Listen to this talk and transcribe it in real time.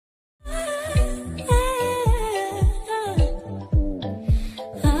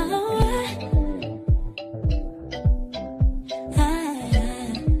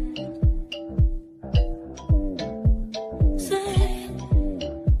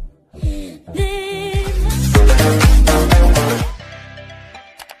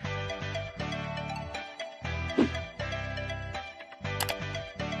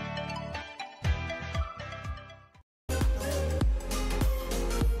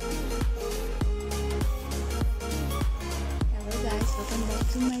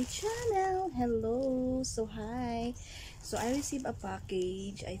to my channel. Hello. So hi. So I received a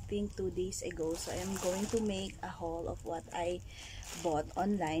package I think 2 days ago. So I am going to make a haul of what I bought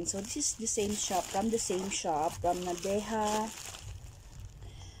online. So this is the same shop, from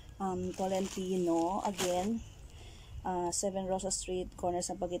nadejahtolentino again. 7 Rosa Street, corner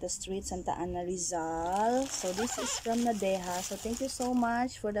Sampaguita Street, Santa Ana, Rizal. So this is from Nadeja. So thank you so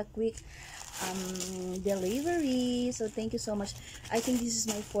much for the quick delivery. So thank you so much. I think this is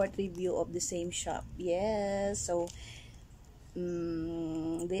my 4th review of the same shop. Yes. So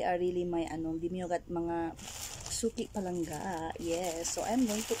they are really my bimiyogat mga suki palangga. Yes. So I'm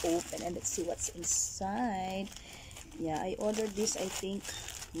going to open and let's see what's inside. Yeah, I ordered this I think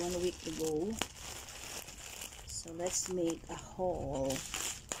 1 week ago. So let's make a haul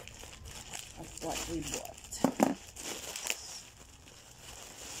of what we bought.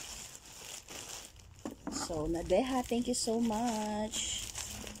 So Nadeja, thank you so much.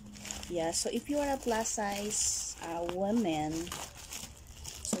 Yeah, so if you are a plus size woman,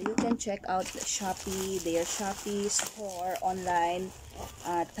 so you can check out Shopee, their Shopee store online.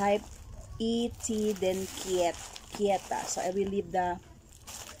 Type ET then Kieta. So I will leave the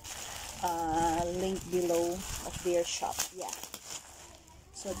link below of their shop. Yeah,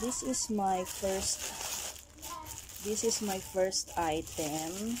 so this is my first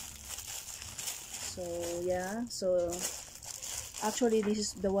item. So yeah, so actually this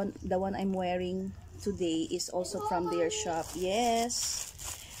is the one I'm wearing today is also from their shop. Yes,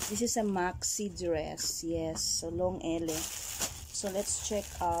 this is a maxi dress. Yes, so long ele. So let's check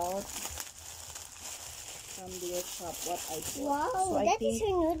out from their shop what I bought. Wow, so that is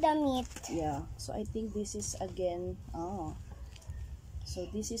a new damit. Yeah, so I think this is again, so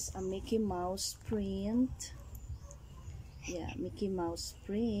this is a Mickey Mouse print. Yeah, Mickey Mouse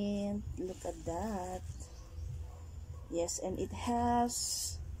print. Look at that. Yes, and it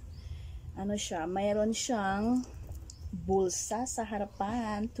has mayroon siyang bulsa sa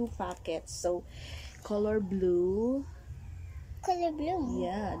harapan, 2 packets. So color blue. Color blue.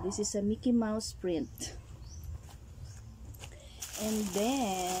 Yeah, this is a Mickey Mouse print. And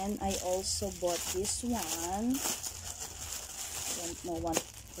then I also bought this one. Don't know what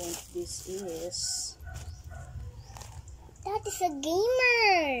print this is. That is a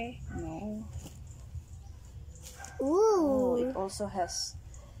gamer. No. Ooh. Oh, it also has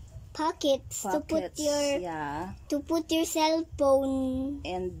pockets to put your cell phone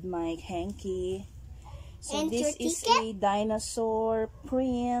and my hanky. So and this is a dinosaur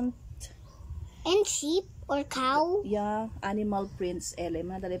print and sheep or cow. Yeah, animal prints.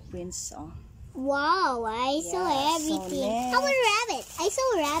 Madali prints. Oh. Wow, I saw everything. So how a rabbit? I saw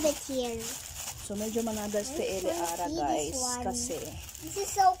a rabbit here. So medyo manadas ka ara guys kasi this is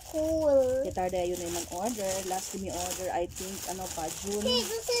so cool. Kitarda yun naman order. Last me order I think June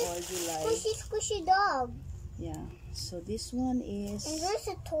or July. Squishy dog. Yeah. So this one is, and there's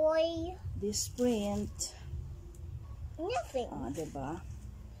a toy. This print. Nothing. Diba?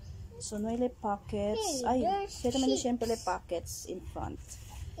 So no pockets. Hey, Ay, kaya naman siyempre pockets in front.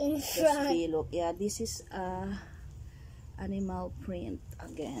 In front. Look. Yeah, this is animal print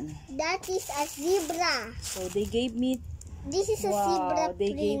again. That is a zebra. So they gave me this is a zebra print.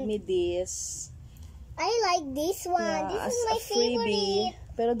 They gave me this. I like this one. Yeah, this is my favorite.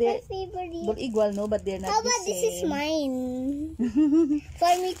 Pero they're equal, no? But they're not how the about same. This is mine.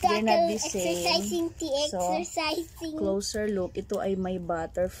 For me to exercising. Closer look. Ito ay may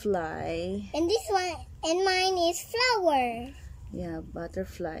butterfly. And this one, and mine is flower. Yeah,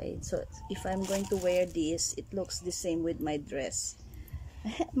 butterfly. So if I'm going to wear this, it looks the same with my dress.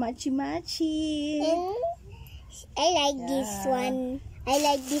 Machi. And I like this one. I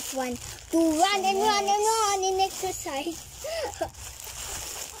like this one to run and run and run and exercise.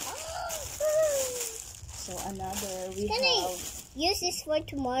 So another we can have. I use this for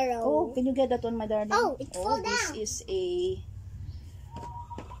tomorrow? Oh, can you get that one, my darling? Oh, it fall down. This is a.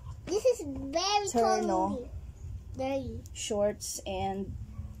 This is very cool. Shorts and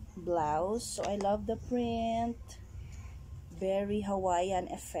blouse. So I love the print. Very Hawaiian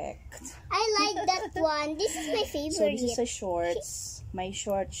effect. I like that one. This is my favorite. So this is a shorts. May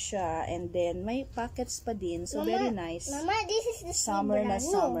short siya and then may pockets pa din. So Mama, very nice. Mama, this is the summer zebra. na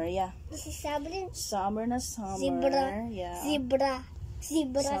summer, yeah. This is summer. Summer na summer. Zebra. Yeah. Zebra.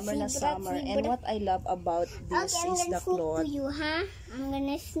 Summer na summer. And what I love about this is the cloth. To you, huh? I'm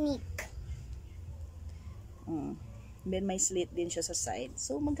gonna sneak. Then may slit din siya sa side.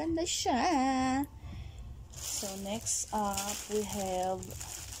 So maganda siya. So next up we have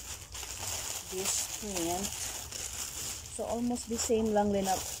this print. So almost the same lang rin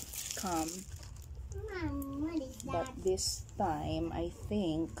come. Mom, what is But this time, I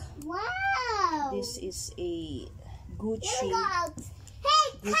think Wow! this is a Gucci. Let me go out. Hey,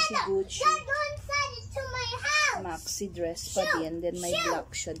 Gucci. don't send it to my house. Maxi dress pa din. Then may black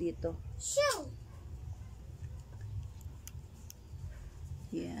siya dito. Shoe.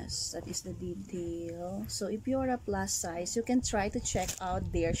 Yes, that is the detail. So if you're a plus size, you can try to check out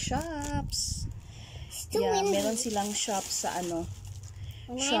their shops. Yeah, meron silang shop sa ano,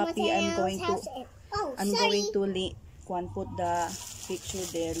 Shopee. I'm going to link, put the picture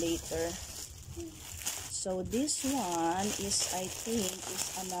there later. So this one is, I think,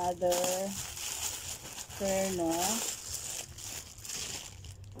 is another Perno.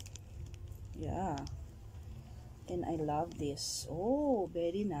 Yeah. And I love this. Oh,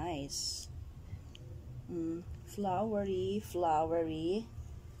 very nice. Flowery.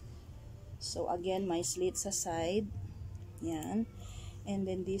 So again, my slits aside. Yan. And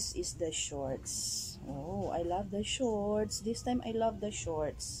then this is the shorts. Oh, I love the shorts. This time I love the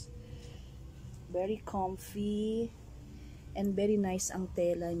shorts. Very comfy. And very nice ang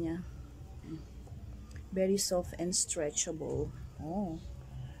tela niya. Very soft and stretchable. Oh.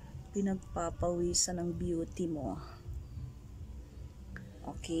 Pinagpapawisan ng beauty mo.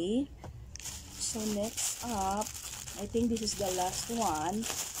 Okay. So next up, I think this is the last one.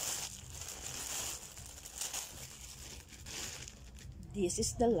 This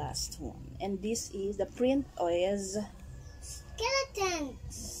is the last one. And this is, the print is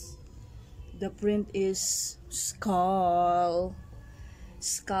skeletons. The print is skull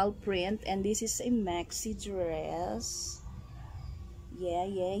print. And this is a maxi dress. Yeah.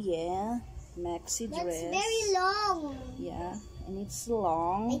 Maxi dress. That's very long. Yeah, and it's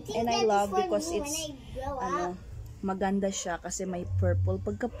long. And I love because it's maganda siya kasi may purple.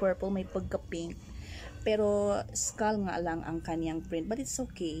 Pagka purple, may pagka pink. Pero skull nga lang ang kaniyang print, but it's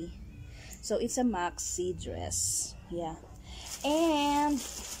okay. So it's a maxi dress. Yeah. And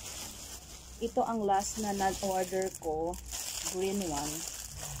ito ang last na order ko, green one.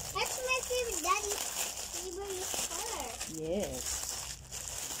 That's my favorite, Daddy's favorite color. Yes.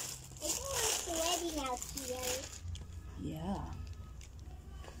 Wedding out here. Yeah,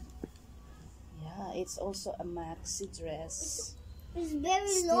 it's also a maxi dress. It's very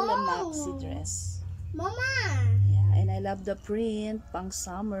Still long. a maxi dress. Mama. Yeah, and I love the print, pang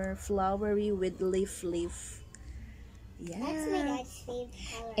summer, flowery with leaf. Yeah. That's my dad's favorite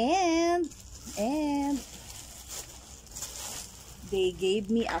color. And they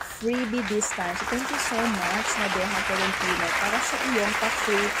gave me a freebie this time. So thank you so much, nadejahtolentino. Para sa iyong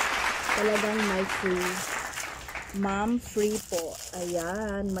pa-free. Talagang may free. Ma'am, free po.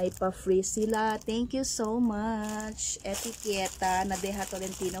 Ayan, may pa-free sila. Thank you so much. Etiketa,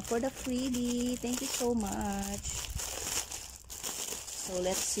 nadejahtolentino for the freebie. Thank you so much. So,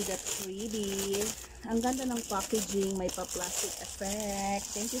 let's see the freebie. Ang ganda ng packaging. May pa-plastic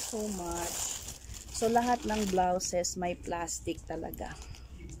effect. Thank you so much. So, lahat ng blouses may plastic talaga.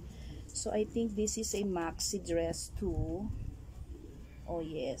 So, I think this is a maxi dress too. Oh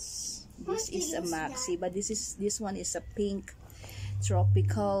yes, this is a maxi, but this one is a pink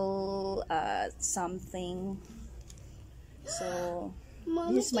tropical something. So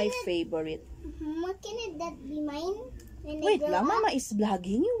Mama, this is my favorite. Mama, can that be mine? Wait lang, Mama is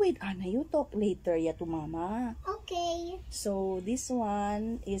vlogging you. Wait, Anna, you talk later ya to Mama. Okay. So this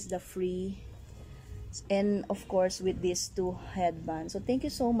one is the free, and of course with these two headbands. So thank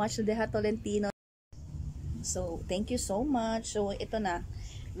you so much, nadejahtolentino. So, thank you so much. So, ito na.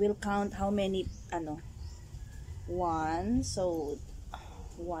 We'll count how many, one. So,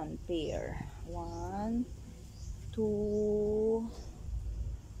 one pair. 1, 2,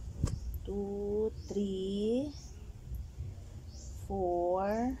 3,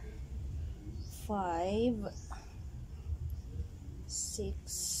 4, 5,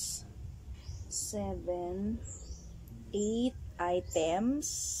 6, 7, 8 items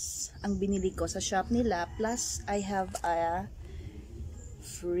ang binili ko sa shop nila, plus I have a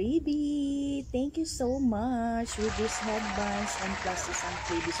freebie. Thank you so much with these headbands and plus isang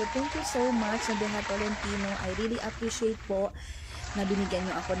freebie. So thank you so much, nadejahtolentino. I really appreciate po na binigyan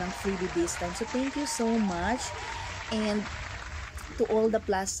nyo ako ng freebie this time. So thank you so much. And to all the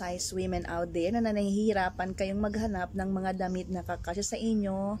plus size women out there na nahihirapan kayong maghanap ng mga damit na kakasya sa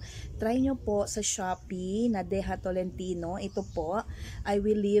inyo, try nyo po sa Shopee, nadejahtolentino. Ito po, I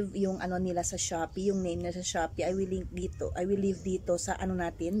will leave yung nila sa Shopee, yung name nila sa Shopee. I will leave dito sa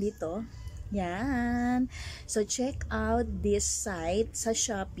natin dito. Yan. So, check out this site sa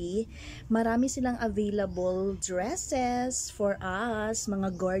Shopee. Marami silang available dresses for us,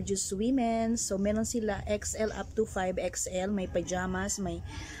 mga gorgeous women. So, meron sila XL up to 5XL. May pajamas, may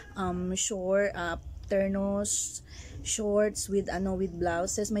short, ternos, shorts with with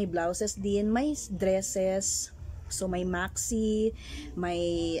blouses, may blouses din, may dresses. So may maxi,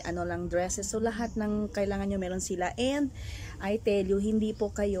 may lang dresses. So lahat ng kailangan nyo meron sila. And I tell you, hindi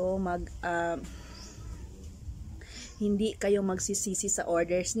kayo magsisisi sa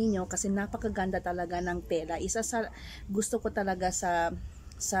orders ninyo kasi napakaganda talaga ng tela. Isa sa gusto ko talaga sa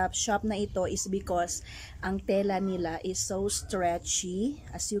shop na ito is because ang tela nila is so stretchy.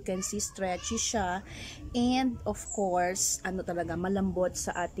 As you can see, stretchy siya. And of course, talaga, malambot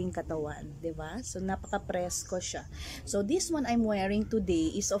sa ating katawan. Diba? So napaka-presko siya. So this one I'm wearing today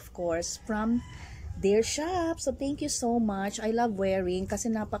is of course from their shop. So thank you so much. I love wearing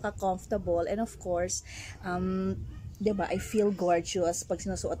kasi napaka-comfortable. And of course, diba, I feel gorgeous pag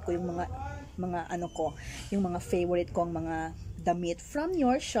sinusuot ko yung mga yung mga favorite kong mga damit from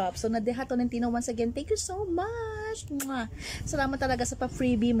your shop. So Nadejahtolentino, once again, thank you so much. Mwah! Salamat talaga sa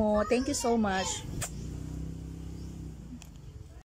pa-freebie mo. Thank you so much.